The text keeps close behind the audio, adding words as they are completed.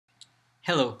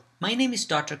Hello, my name is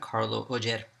Dr. Carlo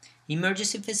Oger,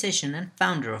 emergency physician and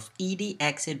founder of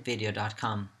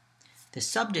PatientEducation.Video. The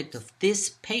subject of this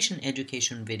patient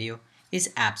education video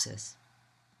is abscess.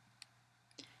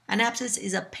 An abscess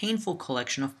is a painful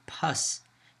collection of pus,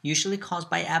 usually caused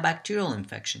by a bacterial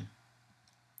infection.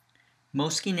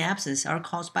 Most skin abscesses are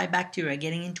caused by bacteria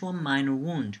getting into a minor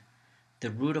wound,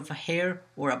 the root of a hair,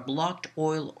 or a blocked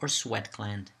oil or sweat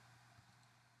gland.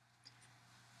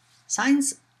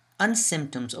 Signs and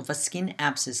symptoms of a skin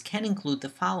abscess can include the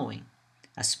following: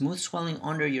 a smooth swelling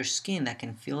under your skin that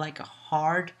can feel like a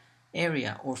hard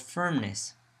area or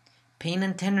firmness, pain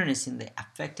and tenderness in the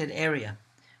affected area,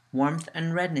 warmth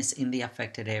and redness in the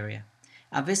affected area,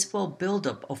 a visible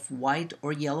buildup of white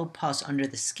or yellow pus under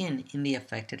the skin in the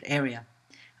affected area,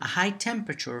 a high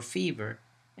temperature or fever,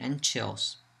 and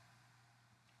chills.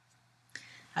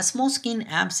 A small skin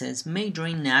abscess may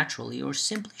drain naturally or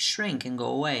simply shrink and go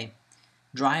away,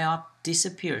 dry up,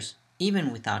 disappears,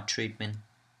 even without treatment.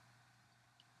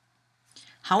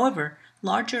 However,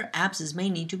 larger abscesses may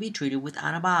need to be treated with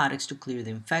antibiotics to clear the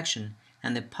infection,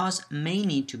 and the pus may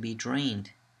need to be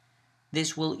drained.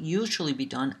 This will usually be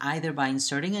done either by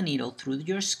inserting a needle through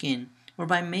your skin or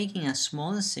by making a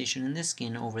small incision in the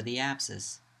skin over the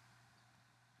abscess.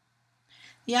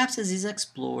 The abscess is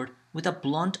explored with a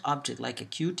blunt object like a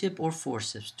Q-tip or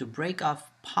forceps to break off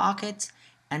pockets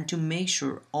and to make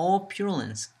sure all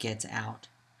purulence gets out.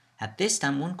 At this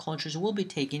time, wound cultures will be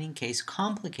taken in case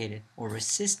complicated or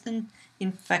resistant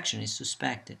infection is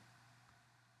suspected.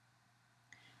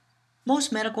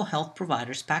 Most medical health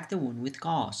providers pack the wound with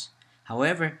gauze.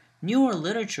 However, newer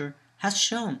literature has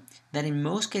shown that in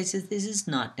most cases this is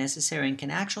not necessary and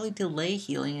can actually delay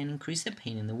healing and increase the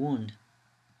pain in the wound.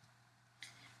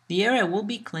 The area will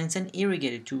be cleansed and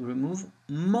irrigated to remove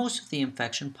most of the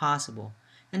infection possible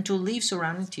and to leave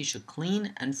surrounding tissue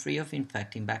clean and free of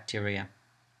infecting bacteria.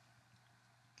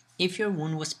 If your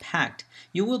wound was packed,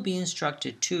 you will be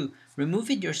instructed to remove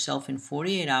it yourself in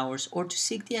 48 hours or to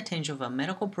seek the attention of a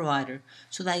medical provider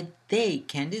so that they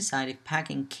can decide if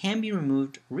packing can be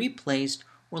removed, replaced,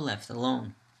 or left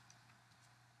alone.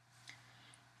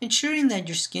 Ensuring that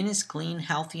your skin is clean,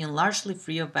 healthy, and largely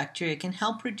free of bacteria can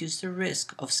help reduce the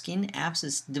risk of skin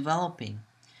abscess developing.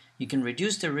 You can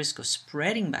reduce the risk of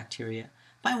spreading bacteria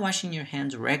by washing your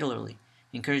hands regularly,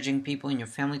 encouraging people in your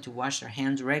family to wash their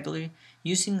hands regularly,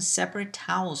 using separate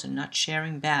towels and not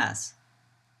sharing baths,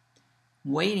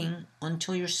 waiting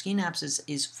until your skin abscess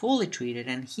is fully treated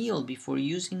and healed before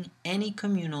using any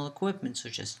communal equipment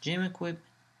such as gym equipment,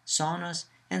 saunas,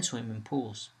 and swimming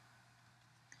pools.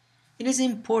 It is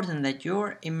important that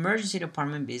your emergency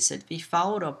department visit be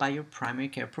followed up by your primary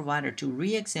care provider to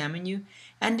re-examine you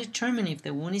and determine if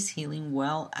the wound is healing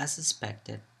well as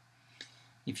suspected.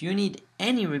 If you need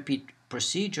any repeat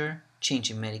procedure,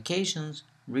 changing medications,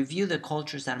 review the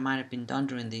cultures that might have been done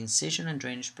during the incision and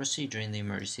drainage procedure in the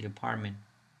emergency department.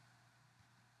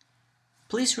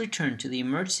 Please return to the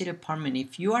emergency department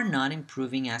if you are not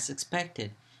improving as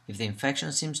expected, if the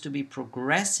infection seems to be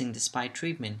progressing despite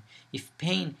treatment, if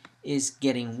pain is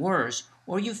getting worse,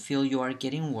 or you feel you are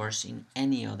getting worse in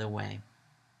any other way.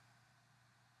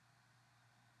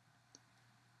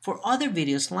 For other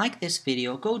videos like this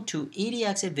video, go to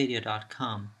PatientEducation.Video.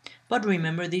 But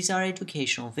remember, these are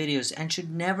educational videos and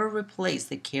should never replace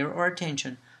the care or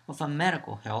attention of a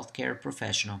medical healthcare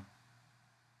professional.